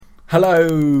Hello,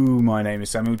 my name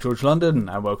is Samuel George London,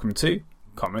 and welcome to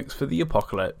Comics for the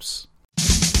Apocalypse.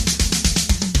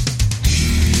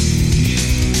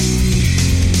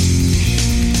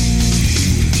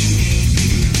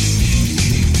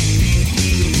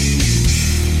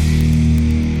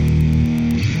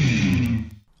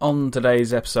 On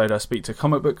today's episode, I speak to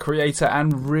comic book creator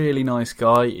and really nice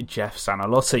guy, Jeff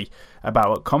Zanelotti, about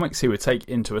what comics he would take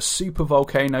into a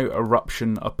supervolcano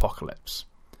eruption apocalypse.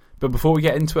 But before we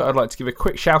get into it, I'd like to give a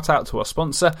quick shout out to our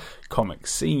sponsor, Comic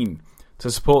Scene. To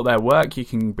support their work, you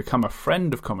can become a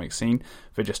friend of Comic Scene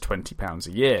for just £20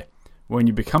 a year. When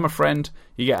you become a friend,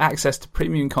 you get access to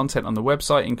premium content on the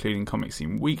website, including Comic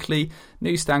Scene Weekly,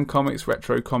 Newsstand Comics,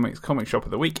 Retro Comics, Comic Shop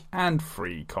of the Week, and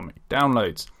free comic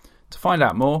downloads. To find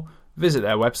out more, visit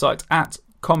their website at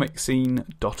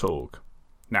comicscene.org.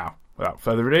 Now, without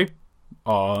further ado,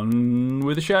 on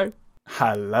with the show.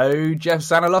 Hello, Jeff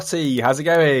Zanelotti. How's it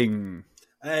going?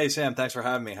 Hey, Sam. Thanks for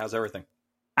having me. How's everything?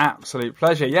 Absolute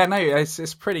pleasure. Yeah, no,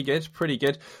 it's pretty good. Pretty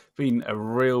good. Been a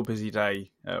real busy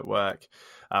day at work,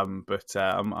 but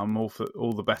I'm all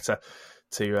the better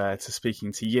to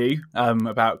speaking to you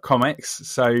about comics.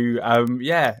 So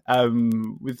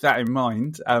with that in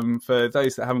mind, for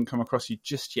those that haven't come across you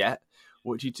just yet,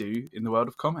 what do you do in the world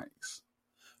of comics?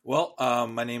 Well,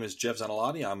 my name is Jeff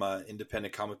Zanelotti. I'm an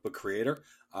independent comic book creator.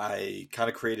 I kind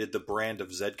of created the brand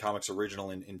of Zed Comics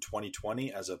Original in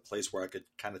 2020 as a place where I could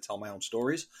kind of tell my own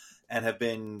stories, and have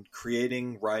been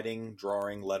creating, writing,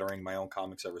 drawing, lettering my own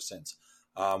comics ever since.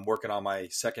 I'm working on my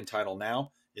second title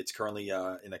now. It's currently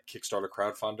in a Kickstarter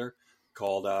crowdfunder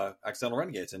called Accidental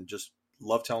Renegades, and just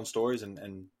love telling stories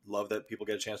and love that people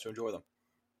get a chance to enjoy them.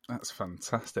 That's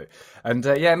fantastic. And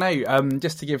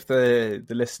just to give the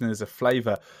listeners a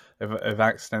flavour of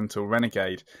Accidental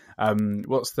Renegade,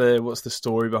 what's the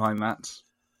story behind that?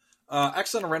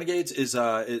 Accidental Renegades is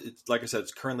it's, like I said,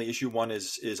 it's currently issue 1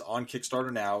 is on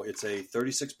Kickstarter now. It's a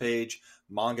 36-page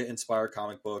manga-inspired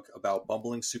comic book about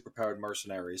bumbling superpowered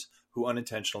mercenaries who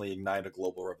unintentionally ignite a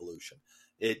global revolution.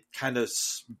 It kind of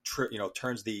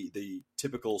turns the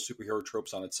typical superhero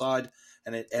tropes on its side,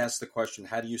 and it asks the question: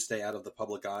 how do you stay out of the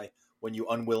public eye when you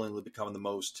unwillingly become the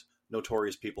most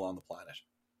notorious people on the planet?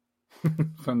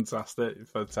 Fantastic,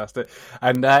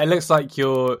 and it looks like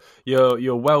you're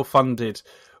well funded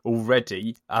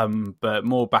already, but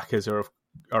more backers are of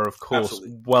course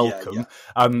Absolutely. welcome.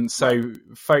 Yeah. So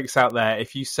folks out there,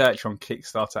 if you search on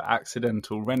Kickstarter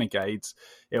Accidental Renegades,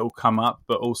 it'll come up,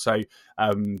 but also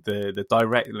the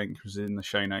direct link was in the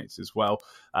show notes as well.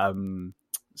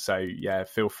 So yeah,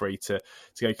 feel free to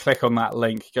go click on that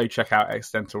link, go check out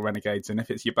Accidental Renegades, and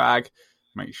if it's your bag,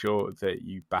 make sure that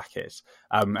you back it.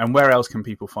 And where else can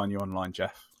people find you online,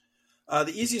 Jeff?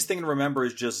 The easiest thing to remember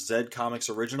is just Zed Comics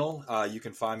Original. You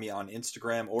can find me on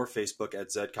Instagram or Facebook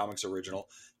at Zed Comics Original.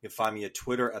 You can find me at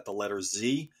Twitter at the letter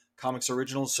Z Comics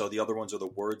Original. So the other ones are the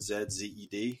word Zed,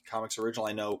 Z-E-D, Comics Original.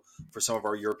 I know for some of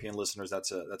our European listeners,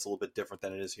 that's a little bit different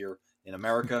than it is here in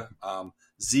America.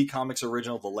 Z Comics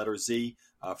Original, the letter Z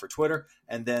for Twitter.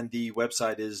 And then the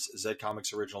website is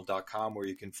zcomicsoriginal.com, where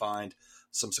you can find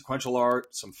some sequential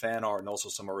art, some fan art, and also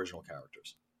some original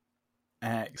characters.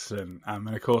 Excellent.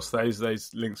 And of course, those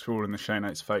links are all in the show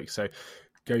notes, folks. So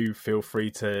go feel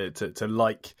free to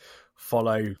like,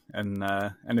 follow, and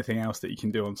anything else that you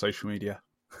can do on social media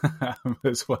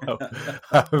as well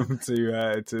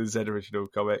to Z Original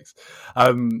Comics.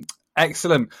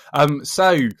 Excellent.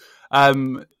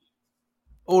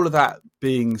 All of that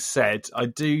being said, I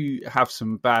do have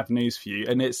some bad news for you,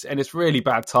 and it's really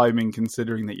bad timing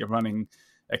considering that you're running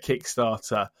a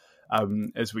Kickstarter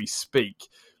as we speak.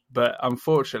 But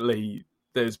unfortunately,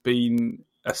 there's been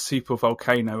a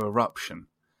supervolcano eruption.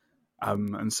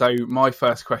 And so my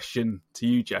first question to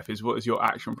you, Jeff, is what is your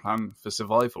action plan for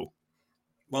survival?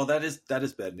 Well, that is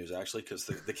bad news, actually, because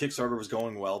the Kickstarter was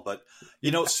going well. But,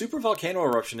 supervolcano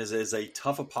eruption is a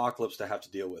tough apocalypse to have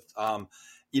to deal with.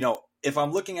 If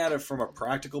I'm looking at it from a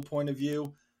practical point of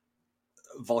view,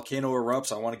 volcano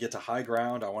erupts, I want to get to high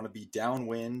ground. I want to be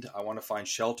downwind. I want to find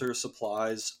shelter,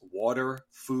 supplies, water,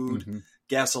 food,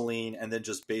 gasoline, and then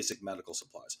just basic medical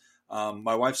supplies.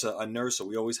 My wife's a nurse, so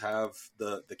we always have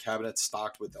the cabinet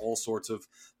stocked with all sorts of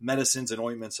medicines and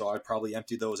ointments. So I'd probably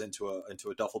empty those into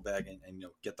a duffel bag and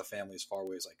get the family as far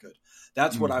away as I could.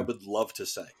 That's what I would love to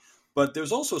say. but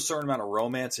there's also a certain amount of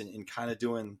romance in kind of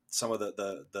doing some of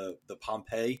the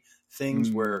Pompeii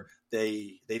things where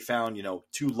they found,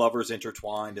 two lovers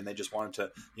intertwined and they just wanted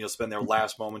to, spend their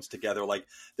last moments together. Like,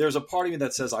 there's a part of me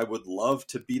that says I would love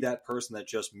to be that person that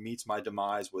just meets my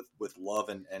demise with love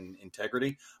and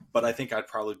integrity. But I think I'd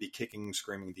probably be kicking and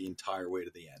screaming the entire way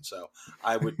to the end. So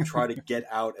I would try to get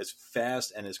out as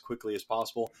fast and as quickly as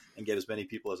possible and get as many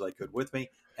people as I could with me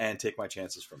and take my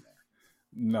chances from there.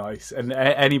 Nice. And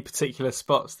any particular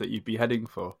spots that you'd be heading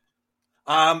for?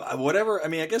 Whatever. I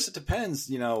mean, I guess it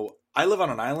depends. I live on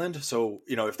an island, so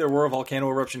if there were a volcano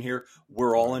eruption here,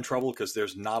 we're all in trouble because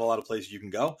there's not a lot of places you can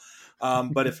go.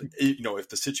 But if if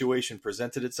the situation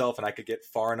presented itself and I could get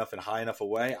far enough and high enough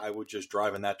away, I would just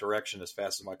drive in that direction as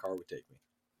fast as my car would take me.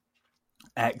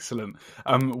 Excellent.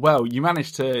 Well, you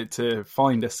managed to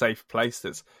find a safe place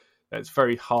that's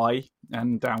very high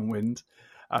and downwind.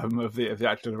 Of the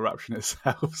actual eruption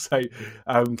itself, so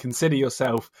consider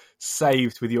yourself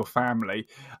saved with your family,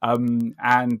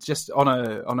 and just on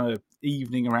a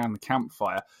evening around the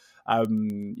campfire,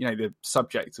 the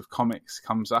subject of comics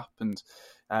comes up, and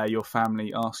your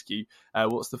family ask you,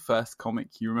 "What's the first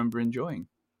comic you remember enjoying?"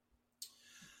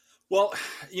 Well,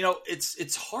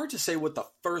 it's hard to say what the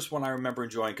first one I remember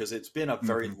enjoying because it's been a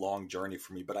very long journey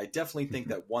for me. But I definitely think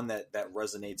that one that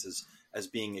resonates as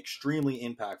being extremely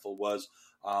impactful was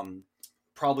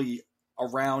probably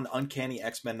around Uncanny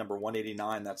X-Men number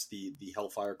 189. That's the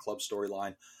Hellfire Club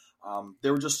storyline.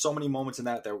 There were just so many moments in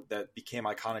that became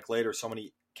iconic later. So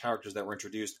many characters that were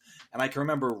introduced, and I can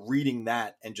remember reading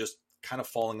that and just kind of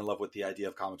falling in love with the idea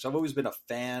of comics. I've always been a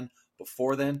fan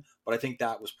before then, but I think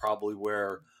that was probably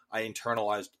where I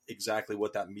internalized exactly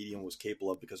what that medium was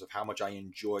capable of because of how much I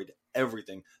enjoyed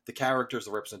everything. The characters,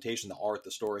 the representation, the art,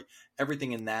 the story,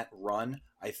 everything in that run,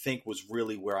 I think was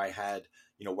really where I had,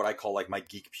 what I call like my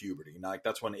geek puberty. Like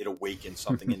that's when it awakened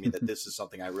something in me that this is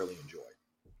something I really enjoy.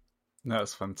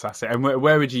 That's fantastic. And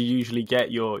where would you usually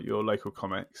get your local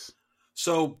comics?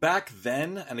 So back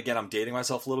then, and again, I'm dating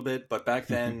myself a little bit, but back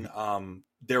then,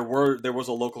 there was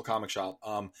a local comic shop.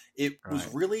 It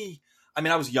was really,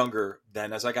 I was younger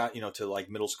then. As I got, to like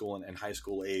middle school and high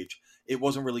school age, it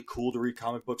wasn't really cool to read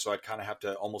comic books, so I'd kind of have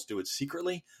to almost do it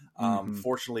secretly.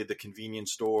 Fortunately, the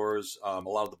convenience stores, a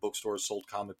lot of the bookstores sold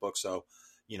comic books, so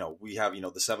we have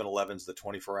the 7-Elevens, the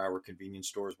 24-hour convenience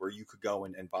stores where you could go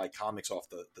and buy comics off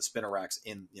the spinner racks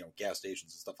in gas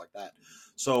stations and stuff like that.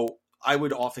 So I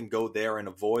would often go there and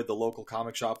avoid the local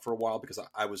comic shop for a while because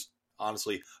I was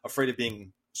honestly afraid of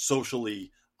being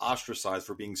socially ostracized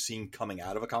for being seen coming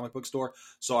out of a comic book store.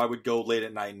 So I would go late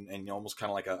at night and almost kind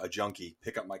of like a junkie,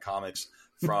 pick up my comics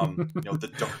from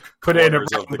the dark put it in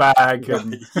a bag. Yeah,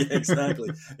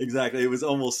 exactly. It was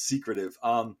almost secretive.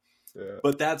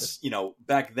 But that's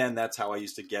back then that's how I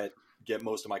used to get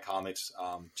most of my comics.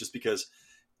 Just because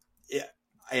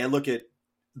I look at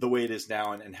the way it is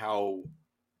now and how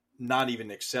not even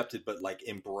accepted but like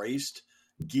embraced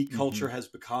geek culture has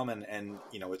become, and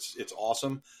it's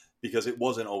awesome because it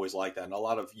wasn't always like that, and a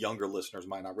lot of younger listeners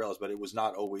might not realize, but it was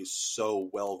not always so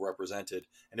well represented,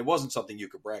 and it wasn't something you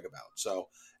could brag about. So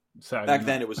back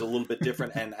then it was a little bit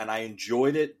different, and I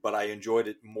enjoyed it, but I enjoyed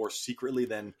it more secretly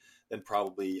than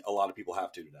probably a lot of people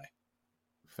have to today.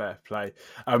 Fair play.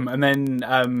 And then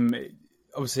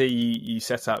obviously you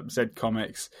set up Z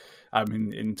Comics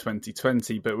in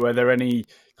 2020, but were there any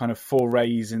kind of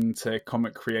forays into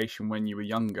comic creation when you were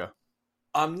younger?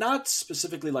 Not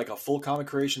specifically like a full comic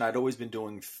creation. I'd always been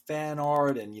doing fan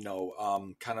art and,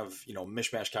 kind of,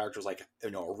 mishmash characters, like, a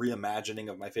reimagining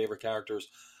of my favorite characters.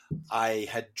 I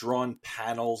had drawn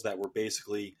panels that were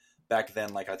basically back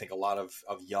then, like I think a lot of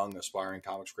young aspiring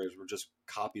comics creators were just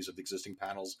copies of existing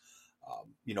panels,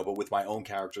 but with my own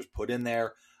characters put in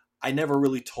there. I never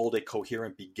really told a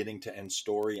coherent beginning to end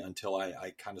story until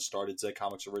I kind of started Z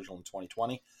Comics Original in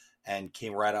 2020 and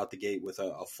came right out the gate with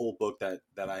a full book that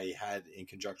I had in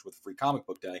conjunction with Free Comic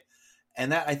Book Day.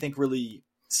 And that I think really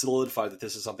solidified that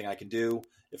this is something I can do.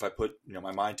 If I put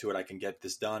my mind to it, I can get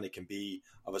this done. It can be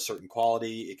of a certain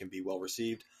quality. It can be well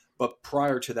received. But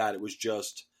prior to that, it was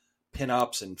just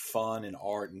pinups and fun and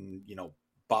art and,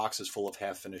 boxes full of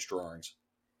half-finished drawings.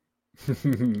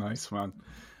 Nice, man.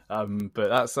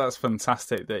 But that's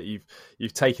fantastic that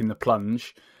you've taken the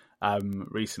plunge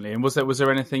recently. And was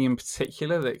there anything in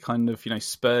particular that kind of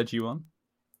spurred you on?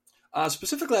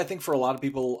 Specifically, I think for a lot of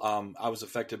people, I was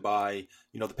affected by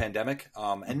the pandemic,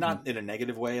 and not in a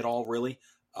negative way at all, really.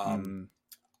 When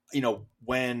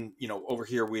over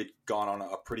here we had gone on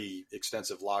a pretty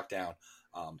extensive lockdown.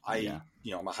 I'm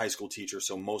a high school teacher,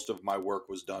 so most of my work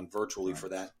was done virtually for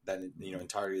that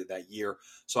entirety of that year.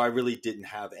 So I really didn't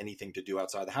have anything to do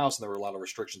outside the house, and there were a lot of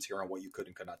restrictions here on what you could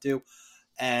and could not do.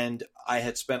 And I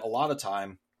had spent a lot of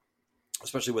time,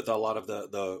 especially with a lot of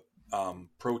the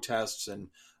protests and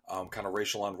kind of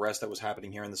racial unrest that was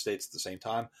happening here in the States at the same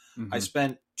time. I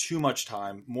spent too much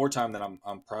time, more time than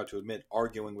I'm proud to admit,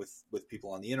 arguing with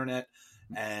people on the internet,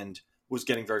 and was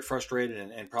getting very frustrated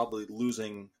and probably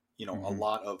losing, a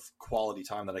lot of quality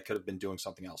time that I could have been doing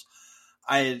something else.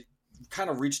 I had kind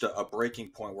of reached a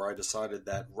breaking point where I decided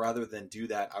that rather than do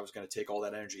that, I was going to take all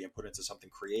that energy and put it into something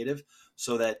creative,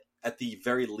 so that at the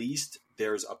very least,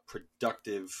 there's a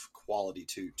productive quality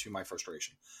to my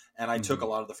frustration. And I took a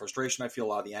lot of the frustration, I feel a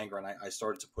lot of the anger, and I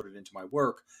started to put it into my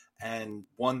work. And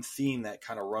one theme that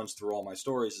kind of runs through all my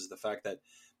stories is the fact that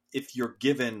if you're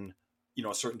given,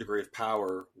 a certain degree of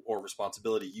power or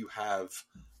responsibility, you have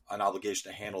an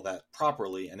obligation to handle that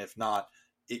properly. And if not,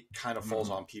 it kind of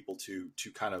falls on people to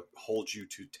kind of hold you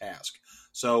to task.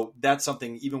 So that's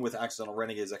something, even with Accidental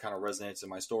Renegades, that kind of resonates in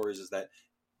my stories, is that,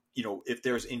 if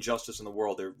there's injustice in the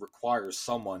world, it requires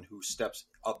someone who steps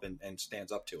up and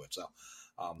stands up to it. So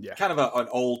kind of an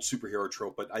old superhero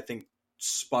trope, but I think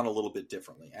spun a little bit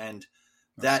differently. And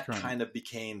that kind of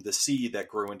became the seed that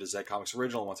grew into Z Comics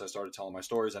Original once I started telling my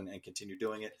stories and continued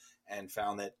doing it, and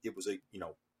found that it was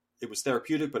it was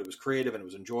therapeutic, but it was creative and it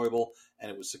was enjoyable and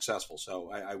it was successful.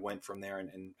 So I went from there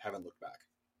and haven't looked back.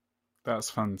 That's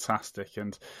fantastic.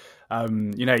 And,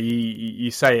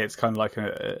 you say it's kind of like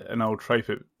an old trope,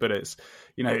 but it's,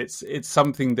 it's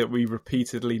something that we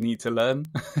repeatedly need to learn,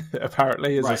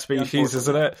 apparently, as a species,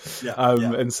 isn't it?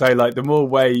 And so, like, the more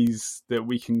ways that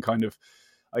we can kind of,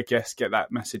 I guess, get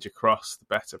that message across, the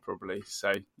better, probably.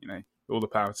 So, all the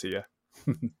power to you.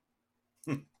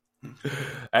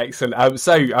 Excellent.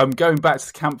 So I'm going back to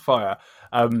the campfire,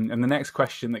 and the next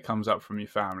question that comes up from your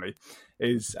family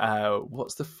is,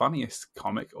 what's the funniest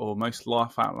comic or most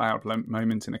laugh out loud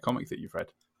moment in a comic that you've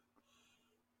read?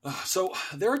 So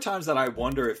there are times that I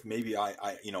wonder if maybe I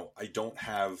don't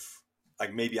have,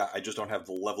 like, maybe I just don't have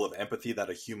the level of empathy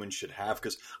that a human should have,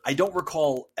 because I don't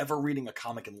recall ever reading a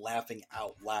comic and laughing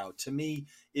out loud. To me,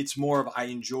 it's more of, I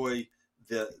enjoy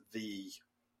the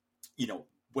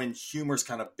when humor's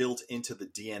kind of built into the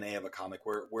DNA of a comic,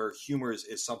 where humor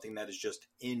is something that is just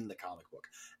in the comic book.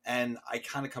 And I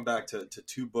kind of come back to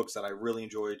two books that I really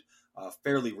enjoyed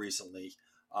fairly recently.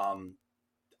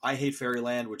 I Hate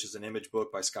Fairyland, which is an Image book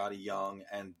by Scotty Young,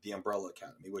 and The Umbrella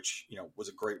Academy, which, was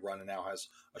a great run and now has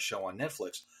a show on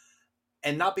Netflix.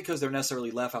 And not because they're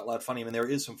necessarily laugh out loud funny. I mean, there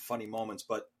is some funny moments,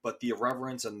 but the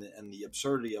irreverence and the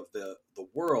absurdity of the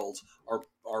world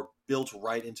are built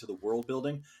right into the world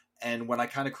building. And when I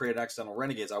kind of created Accidental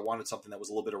Renegades, I wanted something that was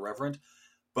a little bit irreverent,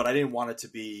 but I didn't want it to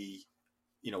be,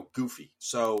 goofy.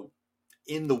 So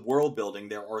in the world building,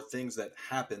 there are things that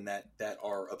happen that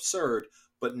are absurd,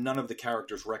 but none of the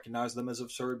characters recognize them as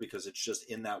absurd, because it's just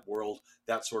in that world,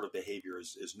 that sort of behavior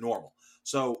is normal.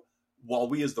 So while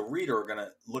we as the reader are going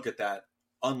to look at that,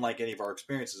 unlike any of our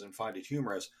experiences, and find it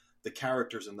humorous, the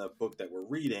characters in the book that we're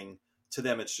reading, to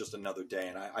them, it's just another day.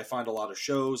 And I find a lot of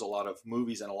shows, a lot of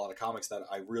movies, and a lot of comics that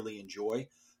I really enjoy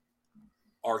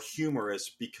are humorous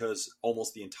because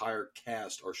almost the entire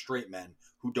cast are straight men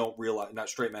who don't realize, not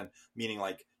straight men, meaning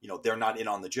like, they're not in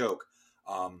on the joke.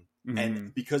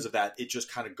 And because of that, it just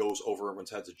kind of goes over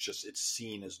everyone's heads. It's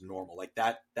seen as normal. Like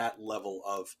that level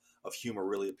of humor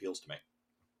really appeals to me.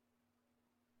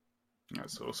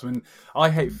 That's awesome. And I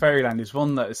Hate Fairyland is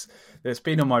one that's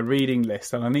been on my reading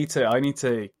list, and I need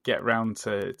to get round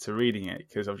to reading it,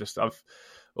 because I've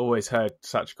always heard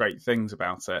such great things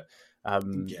about it.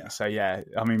 So yeah,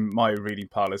 I mean, my reading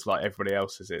pile is like everybody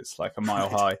else's. It's like a mile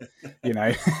high, I'm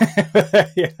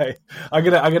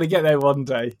gonna get there one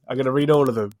day. I'm gonna read all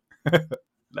of them.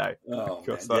 No. Oh,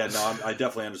 I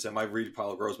definitely understand. My reading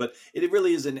pile grows, but it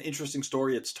really is an interesting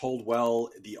story. It's told well.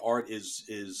 The art is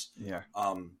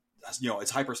it's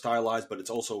hyper stylized, but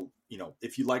it's also,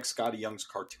 if you like Scotty Young's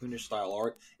cartoonish style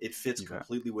art, it fits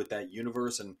completely with that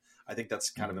universe. And I think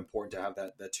that's kind of important to have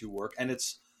that two work. And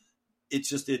it's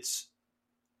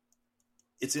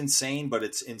insane, but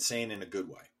it's insane in a good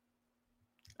way.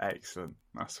 Excellent.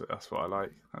 That's what I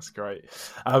like. That's great.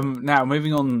 Now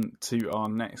moving on to our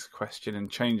next question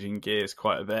and changing gears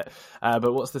quite a bit.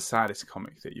 But what's the saddest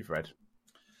comic that you've read?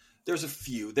 There's a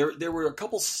few. There were a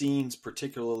couple scenes,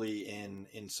 particularly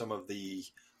in some of the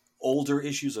older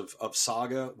issues of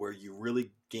Saga, where you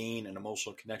really gain an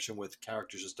emotional connection with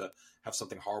characters just to have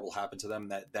something horrible happen to them.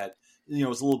 That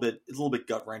is a little bit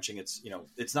gut wrenching.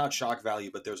 It's not shock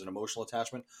value, but there's an emotional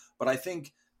attachment. But I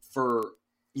think for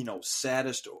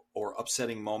saddest or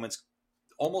upsetting moments,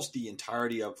 almost the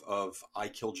entirety of I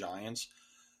Kill Giants,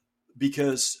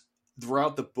 because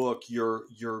throughout the book you're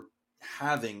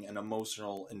having an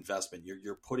emotional investment.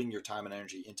 You're putting your time and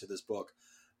energy into this book.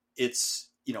 It's,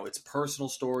 it's a personal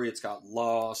story. It's got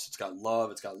loss. It's got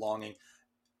love. It's got longing.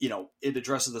 It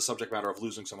addresses the subject matter of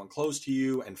losing someone close to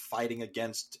you and fighting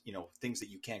against, things that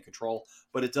you can't control.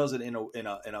 But it does it in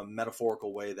a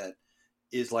metaphorical way that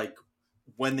is like,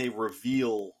 when they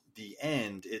reveal the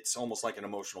end, it's almost like an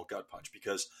emotional gut punch,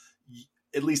 because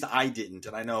at least I didn't,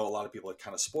 and I know a lot of people had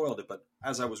kind of spoiled it, but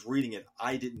as I was reading it,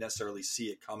 I didn't necessarily see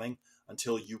it coming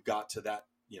until you got to that,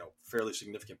 fairly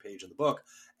significant page in the book.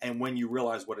 And when you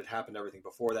realize what had happened, everything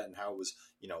before that, and how it was,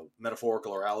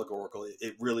 metaphorical or allegorical,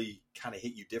 it really kind of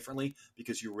hit you differently,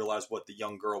 because you realize what the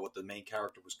young girl, what the main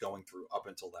character was going through up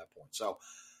until that point. So,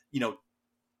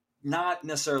 not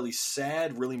necessarily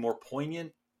sad, really more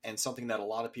poignant, and something that a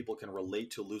lot of people can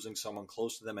relate to, losing someone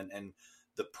close to them, and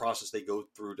the process they go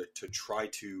through to try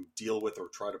to deal with or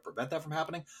try to prevent that from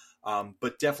happening.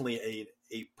 But definitely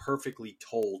a perfectly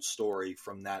told story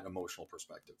from that emotional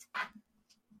perspective.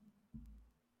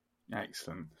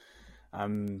 Excellent.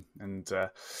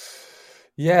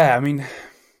 Yeah, I mean,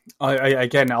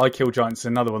 I Kill Giants is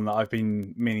another one that I've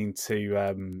been meaning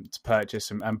to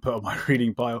purchase and put on my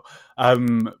reading pile.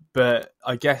 But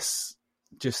I guess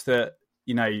just that,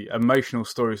 emotional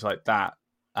stories like that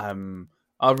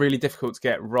are really difficult to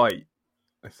get right,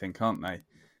 I think, aren't they?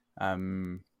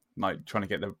 Like trying to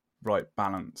get the right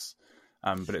balance.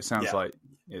 But it sounds like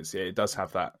it does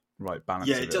have that right balance.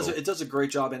 Yeah, it does. It does a great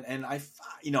job, and I,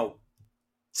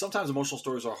 sometimes emotional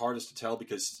stories are hardest to tell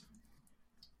because,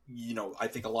 I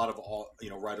think a lot of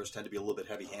writers tend to be a little bit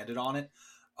heavy-handed on it.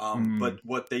 But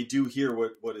what they do here,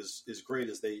 what is great,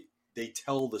 is they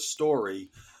tell the story,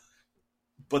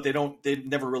 but they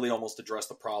never really almost address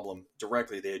the problem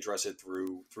directly. They address it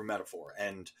through metaphor,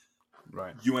 and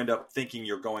you end up thinking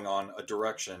you're going on a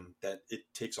direction that it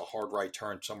takes a hard right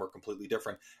turn somewhere completely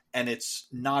different. And it's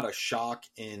not a shock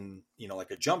in,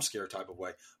 like a jump scare type of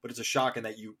way, but it's a shock in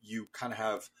that you kind of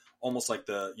have almost like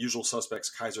the Usual Suspects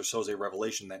Kaiser Soze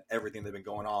revelation that everything that's been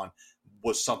going on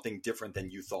was something different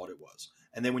than you thought it was.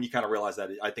 And then when you kind of realize that,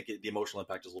 I think the emotional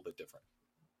impact is a little bit different.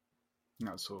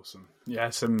 That's awesome. Yeah,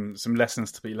 some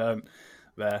lessons to be learned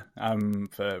there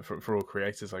for all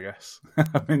creators, I guess,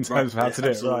 in terms of how to do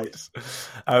it right.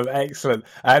 Excellent.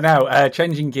 Now,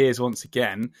 changing gears once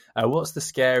again, what's the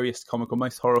scariest comic or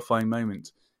most horrifying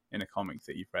moment in a comic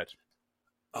that you've read?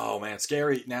 Oh man,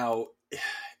 scary. Now,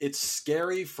 it's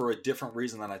scary for a different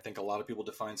reason than I think a lot of people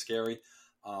define scary.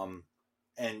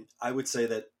 And I would say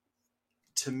that,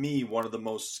 to me, one of the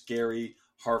most scary,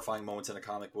 horrifying moments in a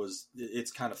comic was,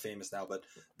 it's kind of famous now, but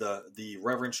the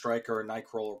Reverend Stryker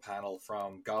Nightcrawler panel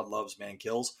from God Loves, Man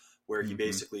Kills, where he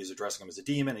basically is addressing him as a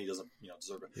demon and he doesn't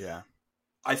deserve it. Yeah.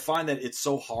 I find that it's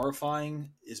so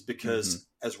horrifying is because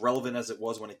as relevant as it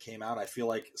was when it came out, I feel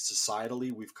like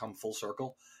societally we've come full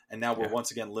circle. And now we're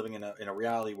once again living in a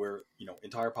reality where,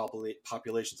 entire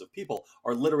populations of people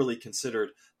are literally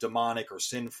considered demonic or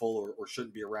sinful or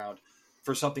shouldn't be around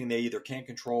for something they either can't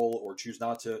control or choose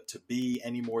not to be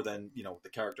any more than, the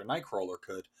character Nightcrawler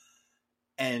could.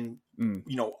 And,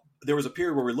 there was a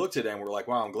period where we looked at it and we're like,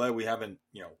 wow, I'm glad we haven't,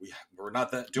 we're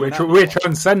not that doing that. We're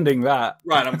transcending that.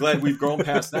 Right. I'm glad we've grown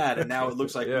past that. And now it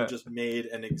looks like we just made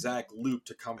an exact loop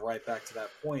to come right back to that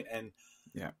point. And,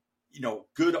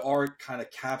 good art kind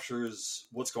of captures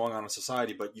what's going on in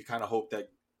society, but you kind of hope that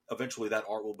eventually that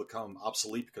art will become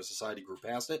obsolete because society grew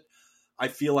past it. I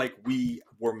feel like we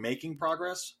were making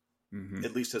progress,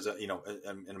 at least as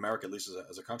in America, at least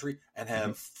as a country, and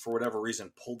have, for whatever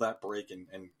reason, pulled that brake and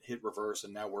hit reverse.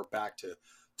 And now we're back to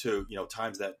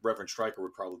times that Reverend Stryker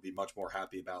would probably be much more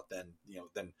happy about than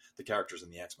the characters in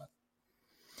the X-Men.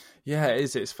 Yeah, it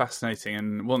is. It's fascinating.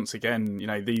 And once again,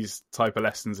 these type of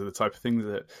lessons are the type of things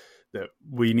that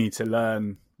we need to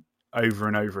learn over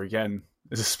and over again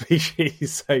as a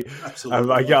species. So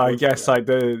I guess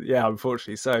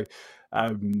unfortunately. So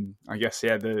I guess,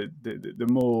 the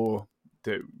more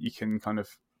that you can kind of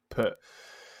put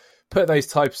those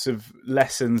types of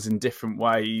lessons in different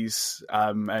ways,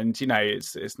 and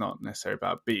it's not necessarily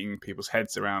about beating people's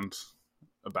heads around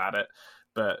about it,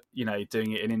 but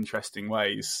doing it in interesting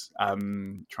ways,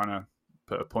 trying to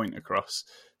put a point across,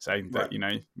 saying that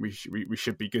we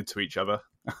should be good to each other,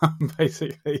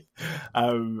 basically.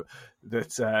 The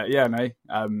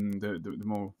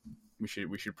more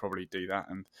we should probably do that,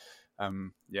 and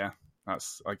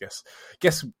that's I guess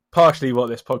partially what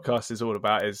this podcast is all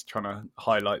about, is trying to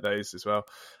highlight those as well,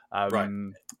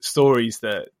 stories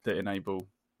that enable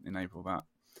that.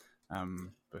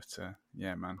 It's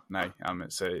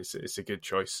a good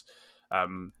choice.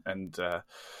 And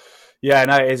yeah,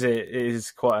 no, it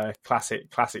is quite a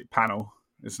classic panel,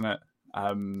 isn't it?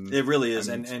 It really is,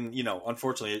 and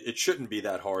unfortunately, it shouldn't be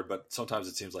that hard, but sometimes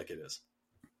it seems like it is.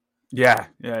 Yeah,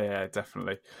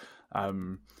 definitely.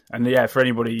 And yeah, for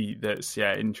anybody that's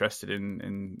interested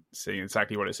in seeing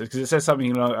exactly what it says, because it says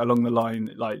something along the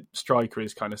line like Stryker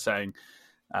is kind of saying,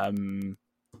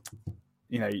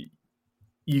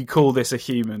 you call this a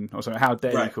human or something. How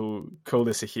dare you call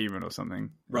this a human or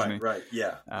something? Right.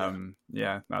 Yeah.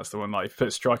 Yeah, that's the one. Like,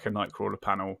 put Stryker Nightcrawler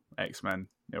panel X-Men,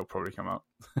 it'll probably come up.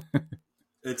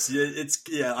 It's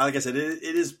like I said, it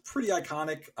is pretty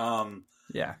iconic.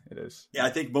 Yeah, it is. Yeah, I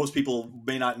think most people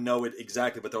may not know it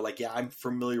exactly, but they're like, yeah, I'm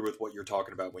familiar with what you're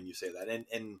talking about when you say that.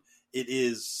 And it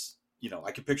is,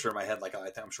 I can picture it in my head, like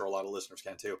I'm sure a lot of listeners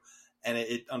can too. And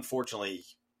it unfortunately,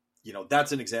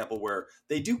 that's an example where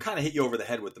they do kind of hit you over the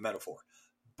head with the metaphor.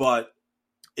 But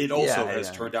it also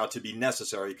has turned out to be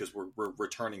necessary because we're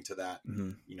returning to that.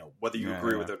 Mm-hmm. Whether you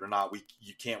agree with it or not,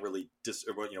 you can't really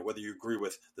whether you agree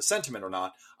with the sentiment or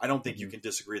not. I don't think you can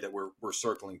disagree that we're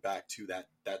circling back to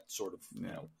that sort of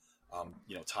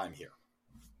time here.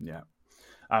 Yeah,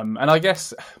 and I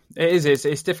guess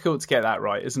it's difficult to get that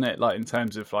right, isn't it? Like, in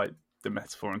terms of like the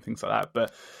metaphor and things like that.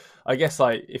 But I guess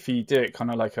like if you do it kind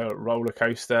of like a roller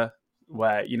coaster,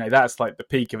 where that's like the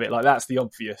peak of it, like that's the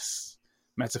obvious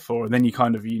metaphor, and then you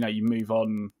kind of you move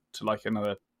on to like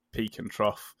another peak and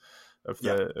trough of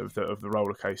the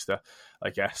roller coaster,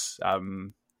 I guess.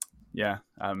 Then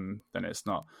it's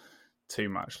not too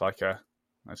much like I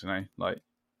don't know, like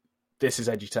this is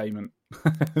edutainment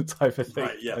type of thing.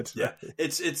 Right? Yeah.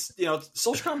 It's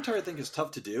social commentary I think is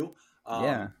tough to do.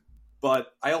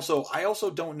 But I also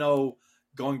don't know,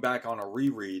 going back on a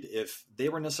reread, if they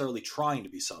were necessarily trying to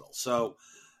be subtle. So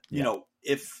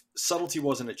if subtlety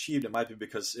wasn't achieved, it might be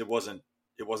because it wasn't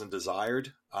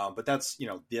desired. But that's,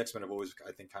 the X-Men have always,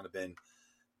 I think, kind of been,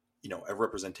 a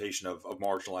representation of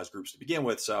marginalized groups to begin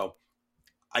with. So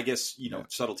I guess,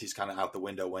 subtlety's kind of out the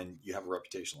window when you have a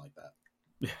reputation like that.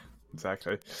 Yeah,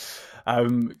 exactly.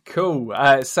 Cool.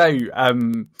 So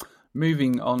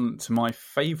moving on to my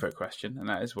favorite question, and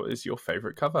that is, what is your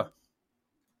favorite cover?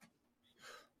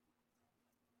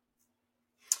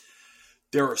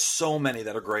 There are so many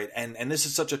that are great, and this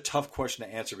is such a tough question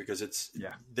to answer because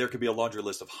there could be a laundry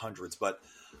list of hundreds. But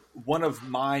one of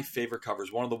my favorite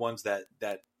covers, one of the ones that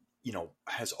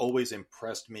has always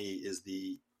impressed me, is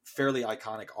the fairly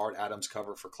iconic Art Adams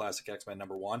cover for Classic X-Men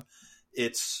 #1.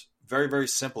 It's very, very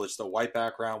simple. It's the white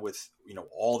background with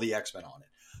all the X-Men on it.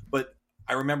 But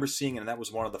I remember seeing it, and that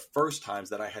was one of the first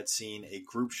times that I had seen a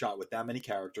group shot with that many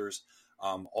characters,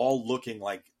 all looking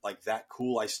like that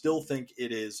cool. I still think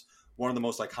it is one of the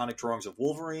most iconic drawings of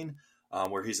Wolverine,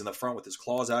 where he's in the front with his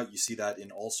claws out. You see that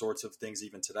in all sorts of things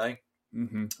even today.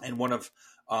 Mm-hmm. And one of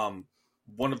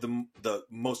the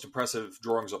most impressive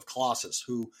drawings of Colossus,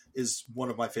 who is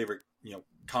one of my favorite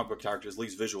comic book characters, at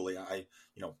least visually.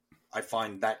 I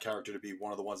find that character to be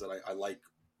one of the ones that I like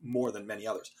more than many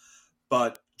others.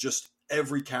 But just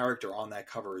every character on that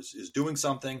cover is doing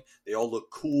something. They all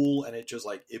look cool, and it just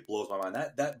it blows my mind.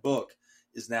 That book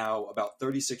is now about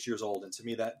 36 years old, and to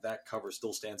me that cover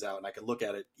still stands out, and I can look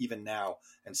at it even now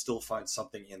and still find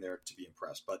something in there to be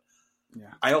impressed. But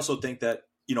I also think that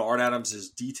Art Adams'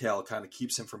 detail kind of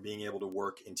keeps him from being able to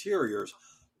work interiors,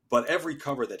 but every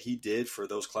cover that he did for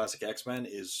those classic X-Men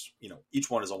is, each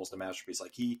one is almost a masterpiece.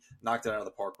 Like, he knocked it out of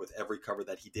the park with every cover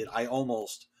that he did. I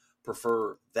almost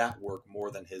prefer that work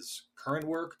more than his current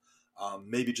work,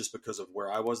 maybe just because of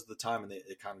where I was at the time, and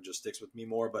it kind of just sticks with me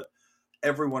more. But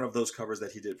every one of those covers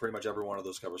that he did, pretty much every one of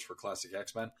those covers for Classic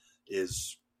X-Men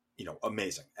is,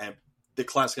 amazing. And the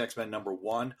Classic X-Men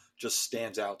 #1 just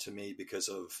stands out to me because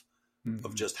of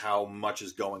just how much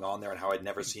is going on there and how I'd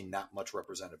never seen that much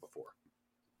represented before.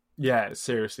 Yeah, it's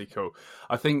seriously cool.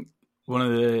 I think one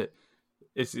of the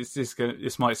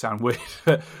this might sound weird,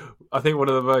 but I think one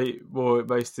of the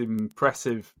most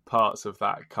impressive parts of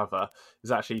that cover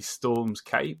is actually Storm's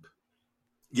cape.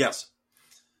 Yes.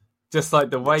 Just like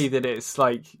the way that it's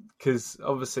because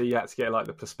obviously you had to get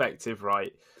the perspective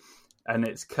right, and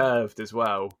it's curved as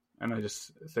well. And I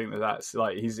just think that's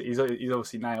he's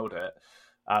obviously nailed it.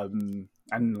 And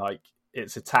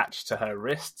it's attached to her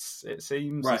wrists, it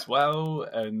seems, as well.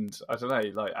 And I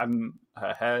don't know, and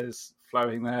her hair's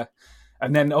flowing there.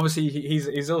 And then obviously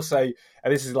he's also,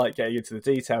 and this is getting into the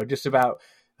detail, just about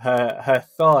her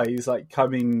thighs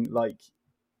coming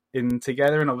in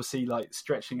together, and obviously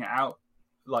stretching it out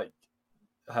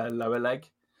her lower leg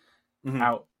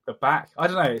out the back. I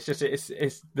don't know. It's just it's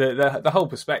the whole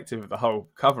perspective of the whole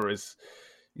cover is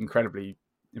incredibly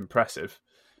impressive,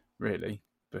 really.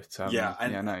 But yeah,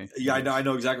 and yeah, no, yeah, I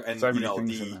know exactly. And so you many know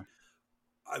things in there.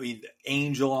 I mean,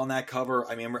 Angel on that cover.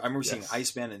 I mean, I remember seeing Yes.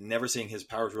 Iceman and never seeing his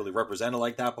powers really represented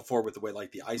like that before, with the way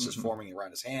like the ice is forming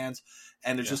around his hands,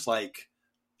 and it's just like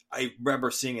I remember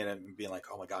seeing it and being like,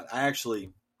 oh my god! I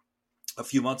actually a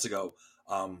few months ago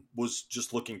was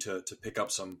just looking to pick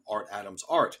up some Art Adams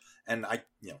art, and I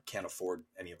can't afford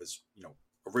any of his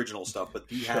original stuff, but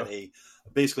he had a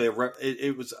basically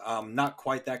it was not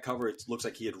quite that cover. It looks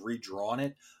like he had redrawn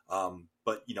it,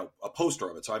 but a poster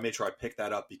of it. So I made sure I picked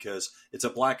that up because it's a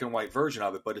black and white version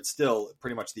of it, but it's still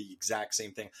pretty much the exact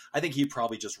same thing. I think he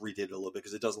probably just redid it a little bit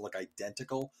because it doesn't look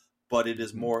identical, but it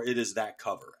is more. It is that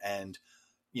cover, and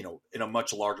in a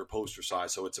much larger poster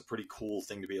size. So it's a pretty cool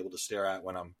thing to be able to stare at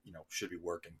when I'm, should be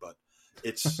working, but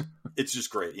it's just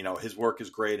great. His work is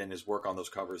great, and his work on those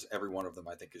covers, every one of them,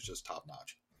 I think is just top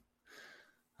notch.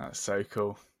 That's so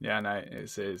cool. Yeah, no,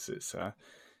 it's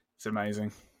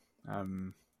amazing.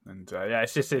 And yeah,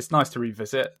 it's nice to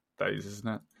revisit those, isn't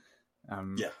it?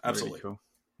 Yeah, absolutely.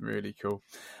 Really cool.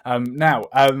 Now,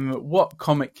 what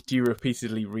comic do you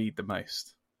repeatedly read the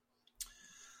most?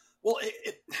 Well,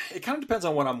 it kind of depends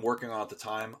on what I'm working on at the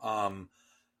time.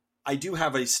 I do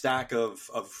have a stack of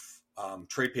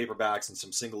trade paperbacks and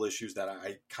some single issues that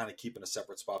I kind of keep in a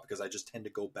separate spot because I just tend to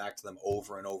go back to them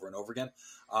over and over and over again.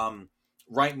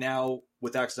 Right now,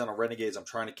 with Accidental Renegades, I'm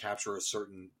trying to capture a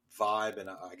certain vibe and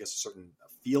I guess a certain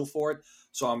feel for it.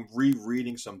 So I'm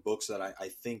rereading some books that I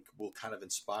think will kind of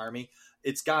inspire me.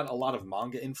 It's got a lot of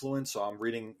manga influence, so I'm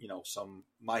reading, some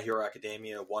My Hero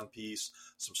Academia, One Piece,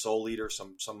 some Soul Eater,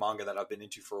 some manga that I've been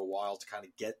into for a while to kind of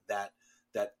get that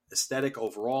aesthetic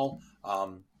overall.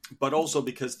 But also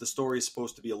because the story is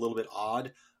supposed to be a little bit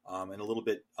odd and a little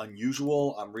bit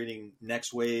unusual. I'm reading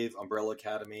Next Wave, Umbrella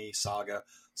Academy, Saga,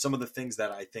 some of the things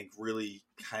that I think really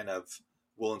kind of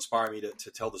will inspire me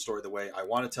to tell the story the way I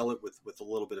want to tell it with a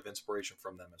little bit of inspiration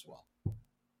from them as well.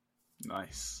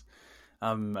 Nice.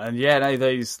 And yeah, no,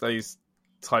 those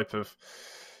type of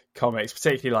comics,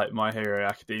 particularly like My Hero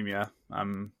Academia,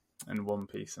 and One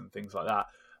Piece and things like that,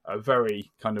 are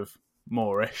very kind of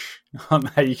Moorish,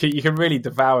 aren't they? You can really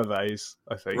devour those,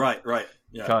 I think. Right,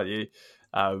 yeah. Can't you?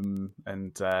 And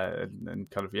kind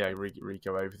of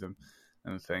go over them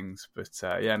and things. But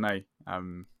yeah, no,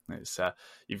 it's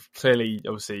you've clearly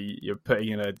obviously you're putting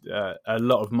in a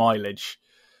lot of mileage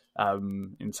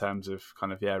in terms of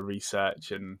kind of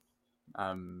research and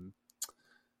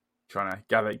trying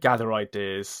to gather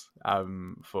ideas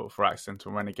for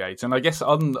Accidental Renegades. And I guess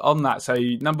on that, so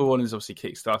number one is obviously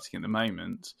kickstarting at the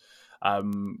moment.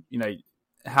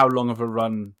 How long of a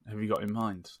run have you got in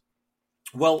mind?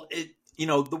 Well,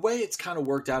 the way it's kind of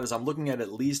worked out is I'm looking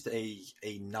at least a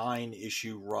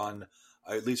 9-issue run,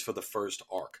 at least for the first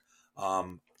arc.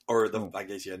 I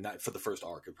guess, not for the first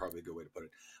arc, is probably a good way to put it.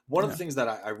 One of the things that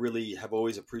I really have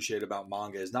always appreciated about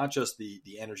manga is not just the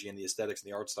energy and the aesthetics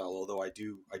and the art style, although I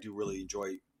do really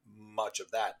enjoy much of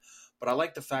that. But I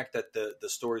like the fact that the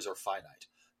stories are finite.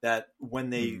 That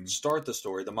when they start the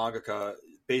story, the mangaka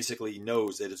basically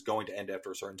knows that it's going to end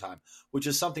after a certain time, which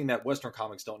is something that Western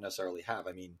comics don't necessarily have.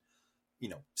 I mean,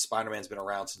 Spider-Man's been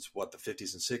around since the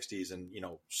 50s and 60s, and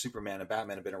Superman and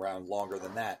Batman have been around longer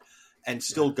than that and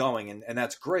still going, and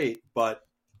that's great. But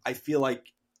I feel like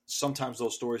sometimes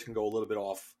those stories can go a little bit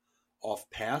off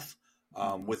path.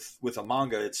 With a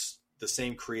manga, it's the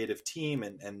same creative team,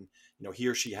 and he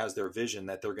or she has their vision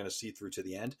that they're going to see through to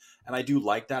the end, and I do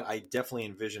like that. I definitely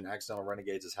envision Accidental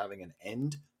Renegades as having an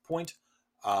end point,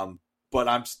 but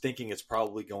I'm thinking it's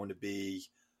probably going to be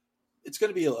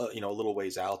a little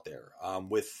ways out there.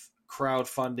 With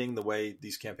crowdfunding, the way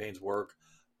these campaigns work,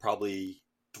 probably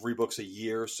 3 books a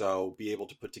year, so be able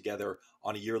to put together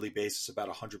on a yearly basis about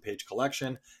 100-page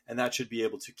collection, and that should be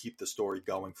able to keep the story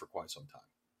going for quite some time.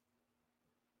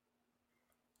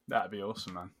 That'd be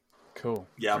awesome, man. Cool.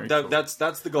 Yeah, cool. That's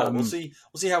the goal. We'll see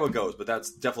how it goes, but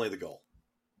that's definitely the goal.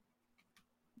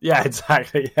 Yeah,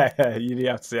 exactly. Yeah, you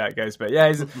have to see how it goes, but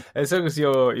yeah, as long as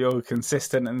you're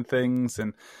consistent and things,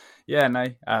 and yeah, no,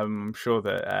 I'm sure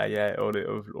that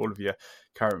all of your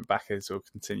current backers will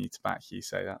continue to back you.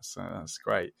 So that's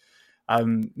great.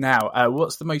 Now,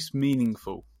 what's the most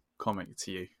meaningful comic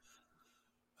to you?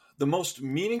 The most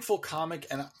meaningful comic,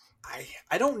 and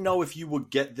I don't know if you would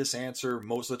get this answer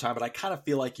most of the time, but I kind of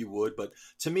feel like you would. But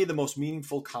to me, the most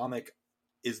meaningful comic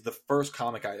is the first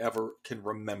comic I ever can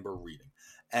remember reading.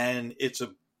 And it's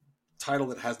a title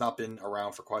that has not been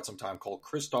around for quite some time, called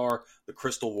Crystar, the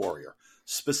Crystal Warrior.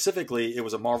 Specifically, it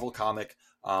was a Marvel comic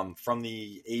from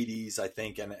the 80s, I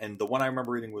think. And the one I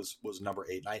remember reading was number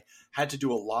 8. And I had to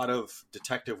do a lot of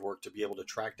detective work to be able to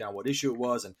track down what issue it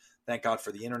was. And thank God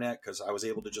for the internet, because I was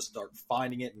able to just start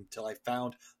finding it until I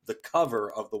found the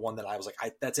cover of the one that I was like,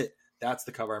 that's it. That's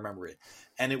the cover I remember it.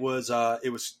 And it was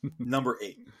number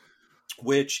 8,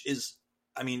 which is,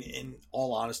 I mean, in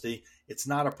all honesty, it's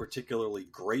not a particularly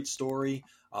great story.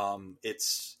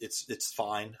 It's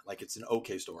fine. Like, it's an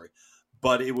okay story,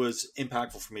 but it was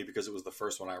impactful for me because it was the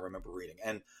first one I remember reading.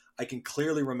 And I can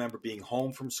clearly remember being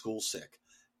home from school sick,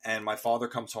 and my father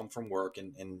comes home from work,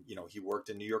 and he worked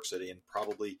in New York City, and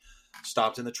probably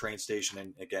stopped in the train station.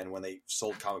 And again, when they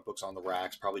sold comic books on the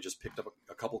racks, probably just picked up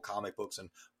a couple comic books and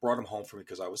brought them home for me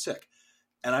because I was sick.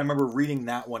 And I remember reading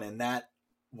that one, and that,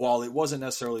 while it wasn't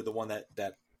necessarily the one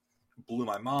that blew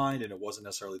my mind, and it wasn't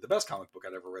necessarily the best comic book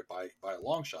I'd ever read by a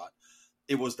long shot,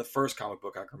 it was the first comic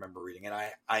book I can remember reading. And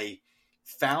I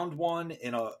found one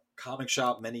in a comic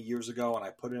shop many years ago, and I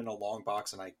put it in a long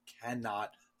box, and I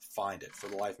cannot find it for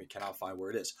the life of me. Cannot find where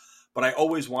it is, but I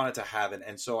always wanted to have it.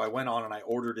 And so I went on and I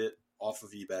ordered it off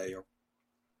of eBay or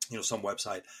some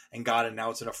website, and got it.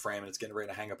 Now it's in a frame, and it's getting ready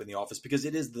to hang up in the office because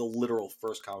it is the literal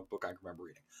first comic book I can remember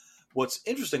reading. What's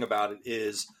interesting about it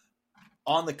is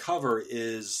on the cover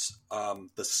is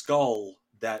the skull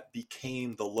that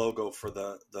became the logo for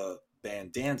the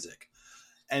band Danzig.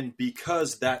 And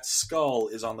because that skull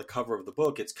is on the cover of the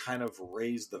book, it's kind of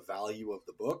raised the value of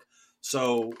the book.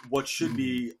 So what should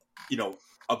be,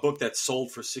 a book that's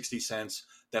sold for 60 cents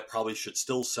that probably should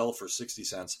still sell for 60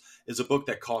 cents is a book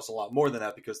that costs a lot more than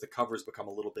that, because the covers become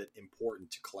a little bit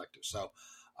important to collectors. So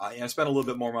I spent a little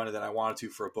bit more money than I wanted to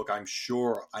for a book I'm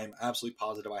absolutely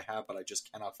positive I have, but I just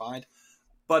cannot find.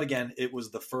 But again, it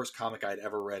was the first comic I'd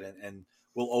ever read, and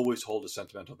will always hold a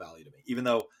sentimental value to me, even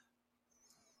though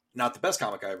not the best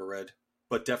comic I ever read,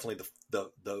 but definitely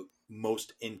the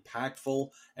most impactful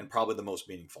and probably the most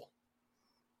meaningful.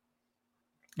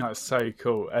 That's so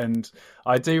cool. And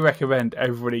I do recommend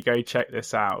everybody go check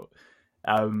this out.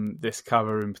 This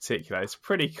cover in particular, it's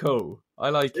pretty cool. I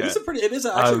like it. It is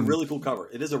actually a really cool cover.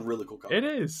 It is a really cool cover. It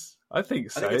is. I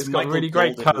think so. It's got really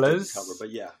great colours. Cover, but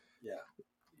yeah.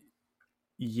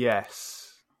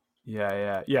 Yes.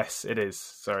 Yeah. Yes, it is.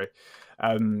 Sorry.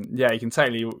 You can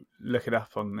totally look it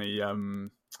up on the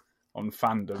on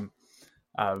fandom.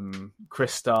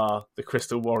 Crystar, the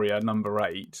Crystal Warrior, number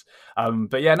 8.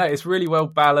 But yeah, no, it's really well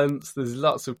balanced. There's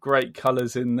lots of great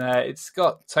colours in there. It's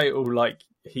got total like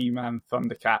He-Man,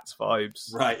 Thundercats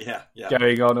vibes, right? Yeah,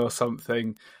 going on or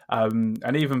something.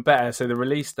 And even better, so the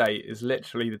release date is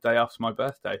literally the day after my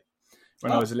birthday,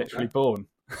 when I was literally born.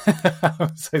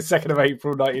 So 2nd of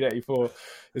April 1984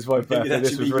 is my birthday.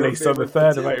 This was released on the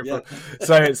 3rd of April. Yeah.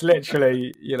 So it's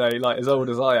literally, like as old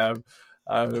as I am.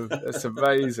 It's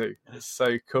amazing. It's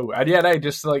so cool. And yeah,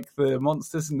 just like the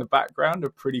monsters in the background are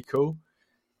pretty cool.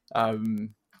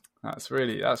 That's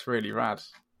really rad.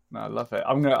 No, I love it.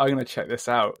 I'm gonna check this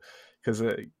out because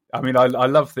I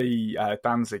love the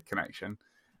Danzig connection.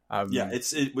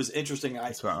 It was interesting.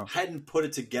 I hadn't put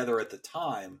it together at the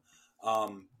time,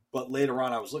 but later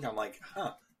on I was looking. I'm like,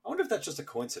 I wonder if that's just a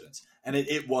coincidence. And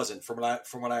it wasn't. From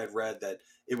what I had read, that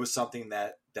it was something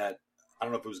that I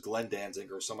don't know if it was Glenn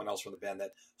Danzig or someone else from the band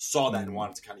that saw that and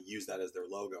wanted to kind of use that as their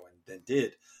logo, and then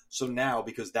did. So now,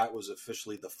 because that was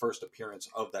officially the first appearance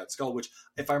of that skull, which,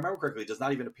 if I remember correctly, does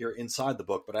not even appear inside the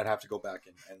book, but I'd have to go back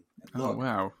and look. Oh,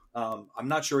 wow. I'm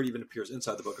not sure it even appears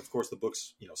inside the book. Of course, the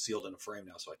book's sealed in a frame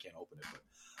now, so I can't open it.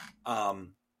 But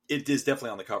it is definitely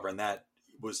on the cover, and that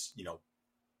was,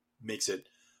 makes it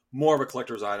more of a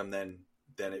collector's item than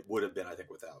it would have been, I think,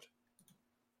 without.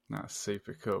 That's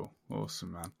super cool.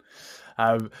 Awesome,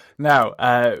 man. Now,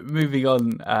 moving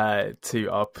on to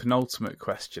our penultimate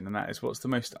question, and that is, what's the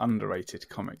most underrated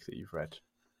comic that you've read?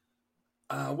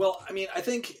 Well, I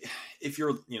think if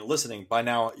you're listening by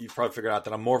now, you've probably figured out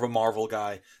that I'm more of a Marvel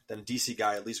guy than a DC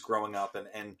guy, at least growing up,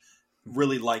 and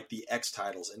really like the X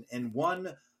titles. And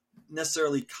one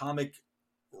necessarily comic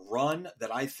run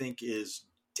that I think is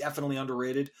definitely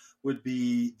underrated would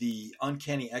be the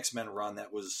Uncanny X-Men run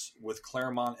that was with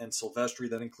Claremont and Silvestri,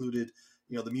 that included,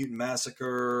 the Mutant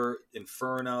Massacre,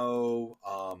 Inferno,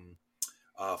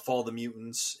 Fall of the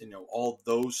Mutants, all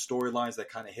those storylines that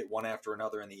kind of hit one after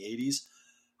another in the 80s.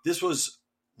 This was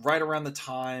right around the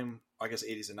time, I guess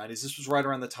 80s and 90s, this was right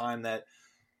around the time that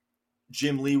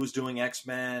Jim Lee was doing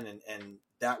X-Men, and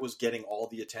that was getting all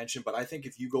the attention. But I think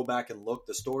if you go back and look,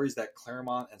 the stories that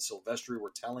Claremont and Silvestri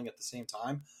were telling at the same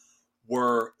time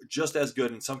were just as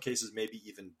good, in some cases maybe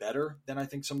even better than I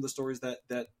think some of the stories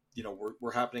that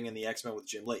were happening in the X-Men with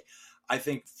Jim Lee. I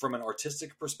think from an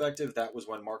artistic perspective, that was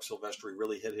when Mark Silvestri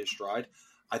really hit his stride.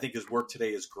 I think his work today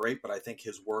is great, but I think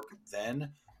his work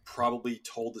then probably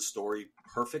told the story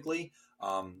perfectly.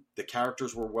 The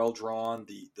characters were well drawn.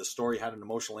 The story had an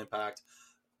emotional impact.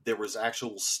 There was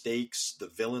actual stakes. The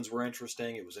villains were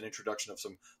interesting. It was an introduction of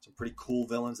some pretty cool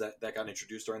villains that got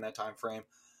introduced during that time frame.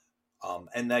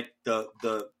 And that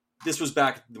this was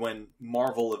back when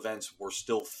Marvel events were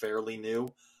still fairly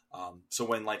new. So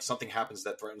when like something happens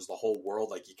that threatens the whole world,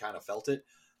 like you kind of felt it.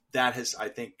 That has, I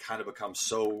think, kind of become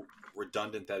so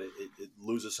redundant that it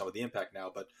loses some of the impact now.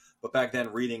 But back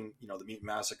then, reading the Mutant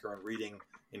Massacre and reading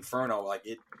Inferno,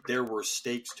 there were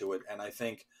stakes to it, and I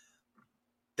think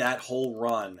that whole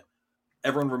run,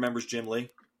 everyone remembers Jim Lee,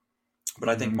 but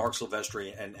I think Mark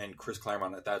Silvestri and Chris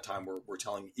Claremont at that time were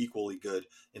telling equally good,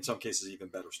 in some cases even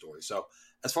better stories. So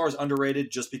as far as underrated,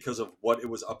 just because of what it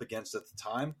was up against at the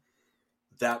time,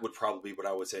 that would probably be what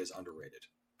I would say is underrated.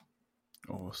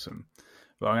 Awesome.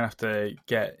 Well, I'm going to have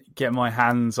to get my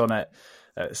hands on it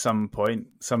at some point,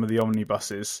 some of the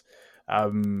omnibuses,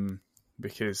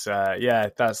 because,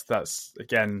 that's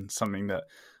again, something that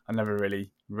I never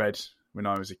really read when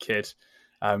I was a kid.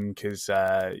 Because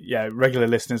regular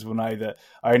listeners will know that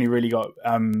I only really got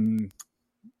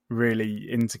really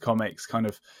into comics kind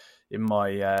of in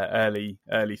my early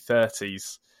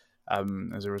 30s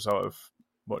as a result of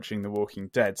watching The Walking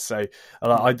Dead. So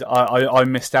I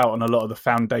missed out on a lot of the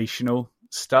foundational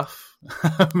stuff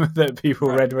that people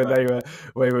read when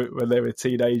they were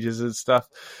teenagers and stuff.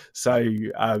 So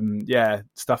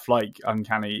stuff like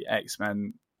Uncanny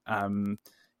X-Men.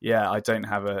 I don't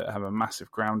have a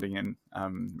massive grounding in,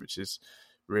 which is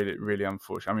really, really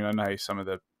unfortunate. I mean, I know some of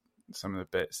the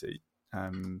bits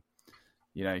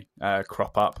that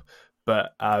crop up,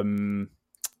 but I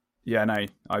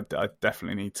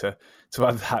definitely need to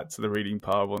add that to the reading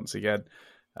pile once again.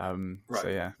 So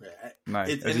yeah, no,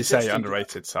 as you say,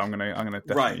 underrated. So I'm gonna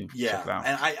definitely check that out.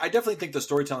 And I definitely think the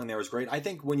storytelling there is great. I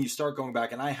think when you start going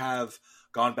back, and I have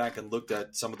gone back and looked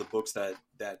at some of the books that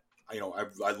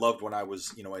I loved when I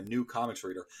was, a new comics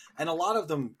reader, and a lot of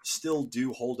them still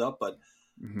do hold up, but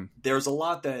there's a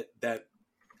lot that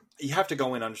you have to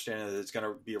go in understanding that it's going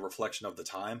to be a reflection of the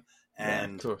time,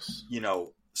 and of course.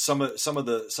 Some of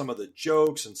the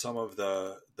jokes and some of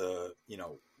the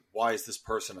why is this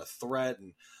person a threat,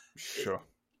 and sure.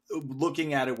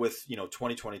 Looking at it with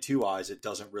 2022 eyes, it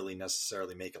doesn't really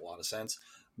necessarily make a lot of sense.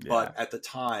 Yeah. But at the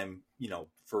time,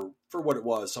 for what it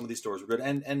was, some of these stories were good,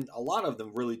 and a lot of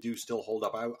them really do still hold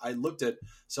up. I looked at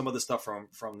some of the stuff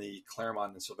from the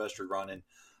Claremont and Silvestri run, and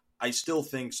I still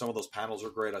think some of those panels are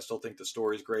great. I still think the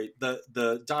story is great.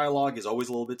 The dialogue is always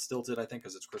a little bit stilted, I think,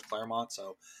 because it's Chris Claremont,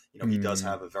 so he does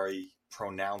have a very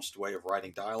pronounced way of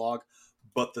writing dialogue.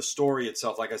 But the story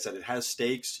itself, like I said, it has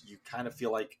stakes. You kind of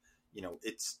feel like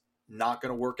it's not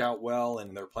going to work out well,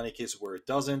 and there are plenty of cases where it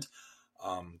doesn't.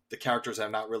 The characters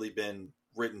have not really been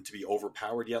written to be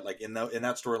overpowered yet. Like in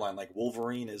that storyline, like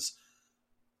Wolverine is,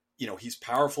 he's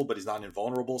powerful, but he's not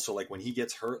invulnerable. So like when he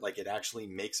gets hurt, like it actually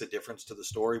makes a difference to the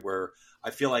story, where I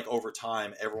feel like over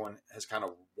time, everyone has kind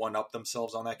of one up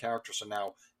themselves on that character. So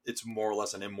now it's more or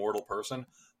less an immortal person.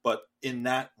 But in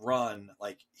that run,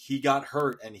 like he got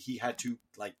hurt and he had to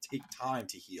like take time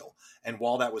to heal. And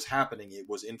while that was happening, it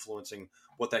was influencing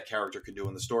what that character could do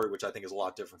in the story, which I think is a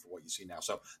lot different from what you see now.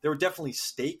 So there were definitely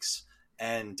stakes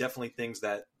and definitely things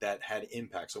that had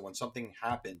impact. So when something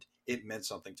happened, it meant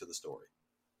something to the story.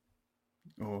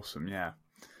 Awesome. Yeah.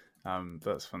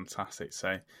 That's fantastic.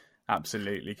 So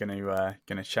absolutely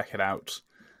gonna check it out.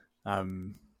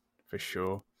 For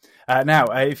sure. Now,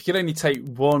 if you could only take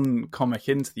one comic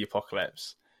into the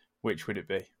apocalypse, which would it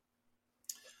be?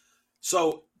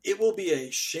 So it will be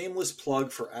a shameless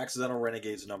plug for Accidental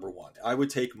Renegades #1. I would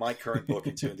take my current book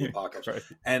into the apocalypse. Right.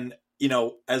 And,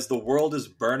 as the world is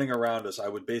burning around us, I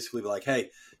would basically be like, hey,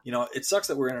 it sucks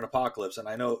that we're in an apocalypse, and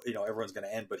I know, everyone's going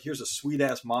to end, but here's a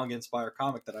sweet-ass manga-inspired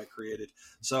comic that I created.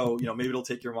 So, maybe it'll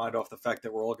take your mind off the fact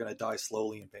that we're all going to die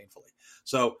slowly and painfully.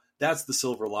 So that's the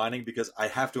silver lining, because I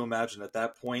have to imagine at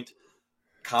that point,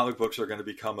 comic books are going to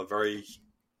become a very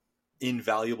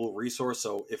invaluable resource.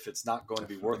 So if it's not going to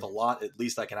be worth a lot, at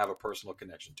least I can have a personal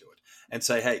connection to it and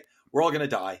say, hey, we're all going to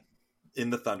die in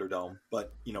the Thunderdome,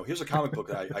 but here's a comic book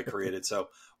that I created. So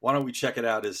why don't we check it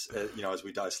out as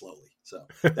we die slowly? So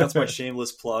that's my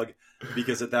shameless plug,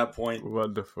 because at that point,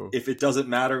 wonderful. If it doesn't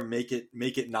matter, make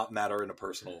it not matter in a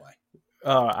personal way.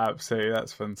 Oh, absolutely.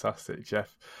 That's fantastic,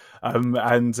 Jeff.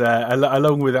 and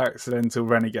along with Accidental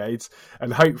Renegades,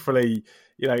 and hopefully,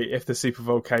 if the super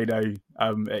volcano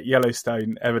at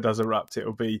Yellowstone ever does erupt, it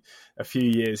will be a few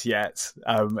years yet,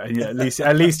 and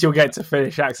at least you'll get to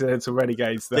finish Accidental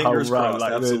Renegades, the Fingers whole run,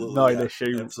 crossed, the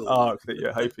 9-issue arc that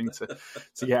you're hoping to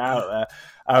get out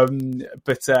there.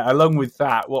 But along with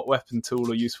that, what weapon,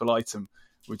 tool, or useful item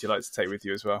would you like to take with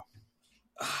you as well?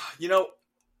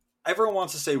 Everyone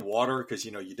wants to say water because,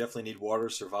 you definitely need water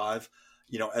to survive.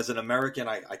 As an American,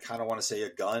 I kind of want to say a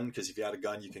gun because if you had a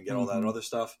gun, you can get all that other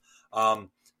stuff.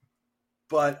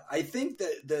 But I think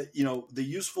that the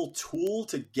useful tool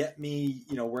to get me,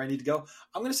 where I need to go,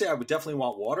 I'm going to say I would definitely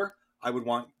want water. I would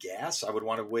want gas. I would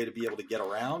want a way to be able to get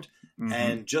around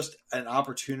and just an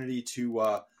opportunity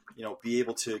to, be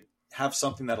able to have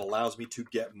something that allows me to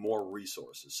get more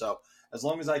resources. So as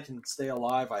long as I can stay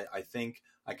alive, I think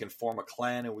I can form a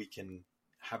clan and we can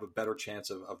have a better chance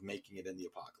of making it in the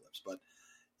apocalypse. But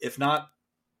if not,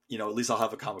 at least I'll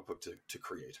have a comic book to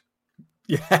create.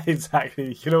 Yeah, exactly.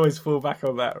 You can always fall back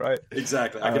on that, right?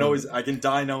 Exactly. I can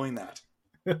die knowing that.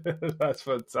 That's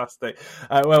fantastic.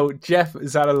 Well, Jeff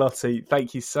Zanelotti,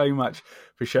 thank you so much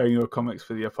for sharing your comics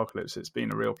for the apocalypse. It's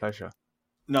been a real pleasure.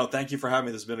 No, thank you for having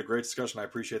me. This has been a great discussion. I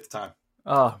appreciate the time.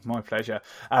 Oh, my pleasure.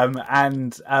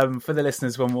 And for the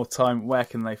listeners, one more time, where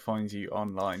can they find you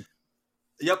online?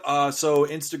 Yep. So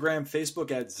Instagram,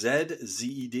 Facebook at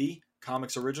ZED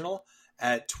Comics Original,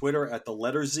 at Twitter at the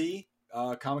letter Z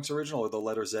Comics Original, or the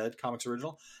letter Z Comics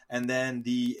Original. And then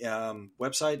the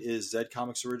website is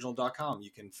zcomicsoriginal.com.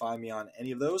 You can find me on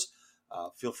any of those.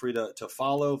 Feel free to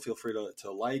follow. Feel free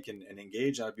to like and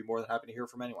engage. I'd be more than happy to hear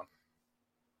from anyone.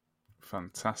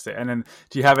 Fantastic. And then,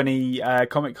 do you have any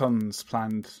Comic Cons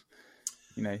planned,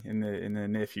 in the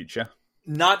near future?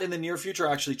 Not in the near future.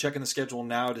 Actually, checking the schedule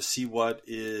now to see what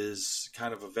is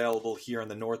kind of available here on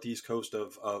the northeast coast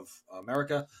of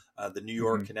America, the New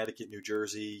York, Connecticut, New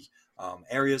Jersey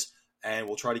areas, and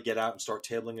we'll try to get out and start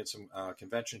tabling at some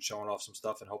conventions, showing off some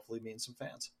stuff, and hopefully meeting some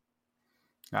fans.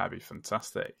 That'd be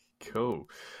fantastic. Cool.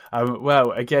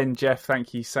 Well, again, Jeff,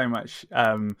 thank you so much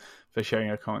for sharing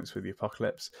your comics with the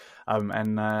apocalypse,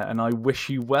 and I wish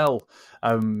you well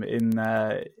in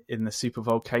the super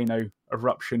volcano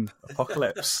eruption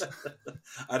apocalypse.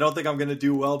 I don't think I'm going to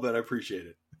do well, but I appreciate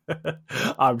it.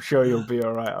 I'm sure you'll be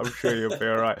all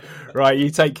right. Right, you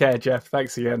take care, Jeff.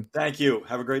 Thanks again. Thank you.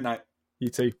 Have a great night. You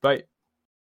too. Bye.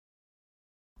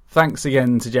 Thanks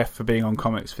again to Jeff for being on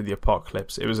Comics for the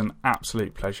Apocalypse. It was an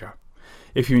absolute pleasure.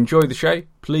 If you enjoyed the show,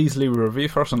 please leave a review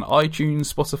for us on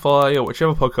iTunes, Spotify, or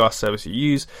whichever podcast service you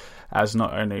use, as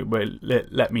not only will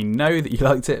it let me know that you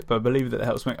liked it, but I believe that it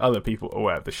helps make other people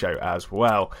aware of the show as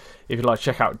well. If you'd like to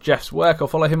check out Jeff's work or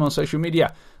follow him on social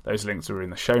media, those links are in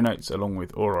the show notes, along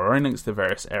with all our own links to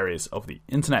various areas of the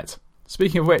internet.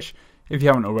 Speaking of which, if you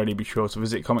haven't already, be sure to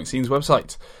visit Comic Scene's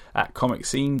website at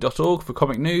comicscene.org for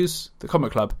comic news, the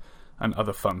comic club, and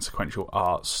other fun sequential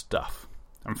art stuff.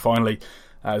 And finally,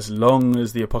 as long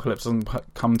as the apocalypse doesn't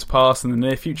come to pass in the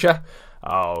near future,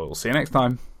 I'll see you next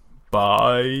time.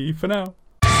 Bye for now.